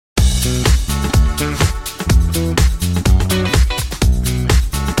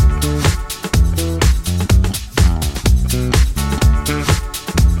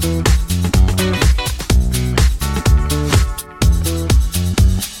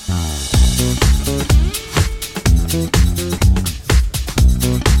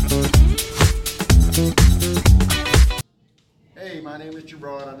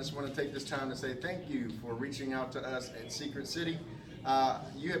this time to say thank you for reaching out to us at Secret City.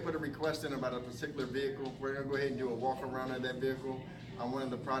 You had put a request in about a particular vehicle. We're going to go ahead and do a walk around of that vehicle. I'm one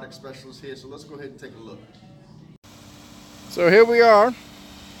of the product specialists here, so let's go ahead and take a look. So here we are,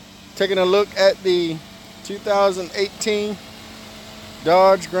 taking a look at the 2018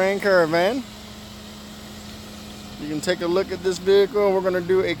 Dodge Grand Caravan. You can take a look at this vehicle. We're going to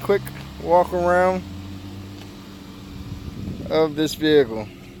do a quick walk around of this vehicle.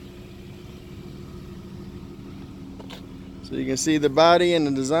 So you can see the body and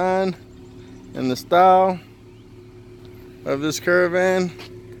the design and the style of this Caravan.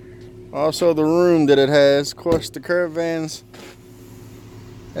 Also the room that it has. Of course, the Caravans,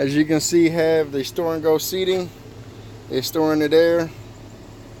 as you can see, have the store and go seating. They store in it there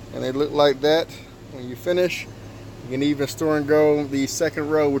and they look like that. When you finish, you can even store and go the second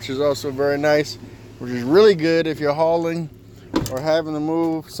row, which is also very nice, which is really good if you're hauling or having to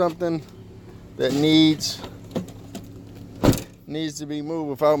move something that needs to be moved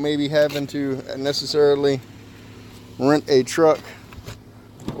without maybe having to necessarily rent a truck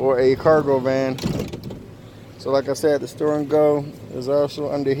or a cargo van. So like I said, the store and go is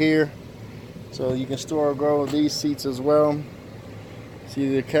also under here, so you can store and go these seats as well.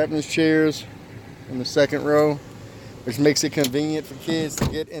 See the captain's chairs in the second row, which makes it convenient for kids to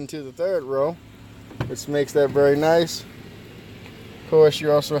get into the third row, which makes that very nice. Of course, you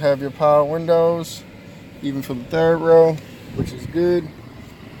also have your power windows even for the third row, which is good.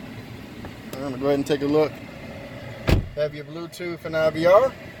 I'm going to go ahead and take a look. Have your Bluetooth and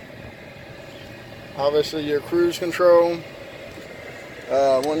IVR. Obviously your cruise control.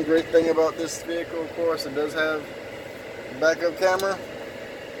 One great thing about this vehicle, of course, it does have a backup camera,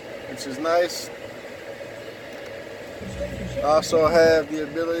 which is nice. Also have the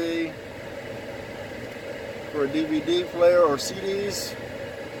ability for a DVD player or CDs.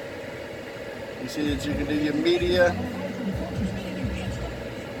 You see that you can do your media,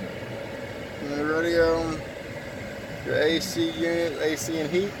 and the radio, your AC unit, AC and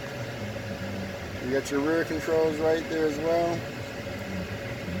heat. You got your rear controls right there as well.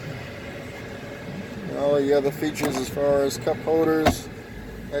 And all the other features as far as cup holders,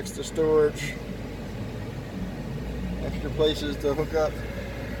 extra storage, extra places to hook up.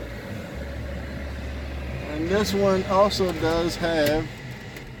 And this one also does have,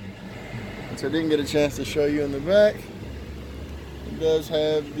 which I didn't get a chance to show you in the back, it does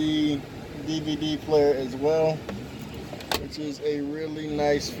have the DVD player as well, which is a really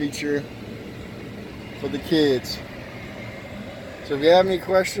nice feature for the kids. So if you have any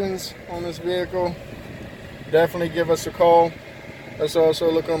questions on this vehicle, definitely give us a call. Let's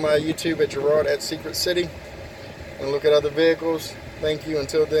also look on my YouTube at Gerard at Secret City and look at other vehicles. Thank you.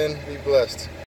 Until then, be blessed.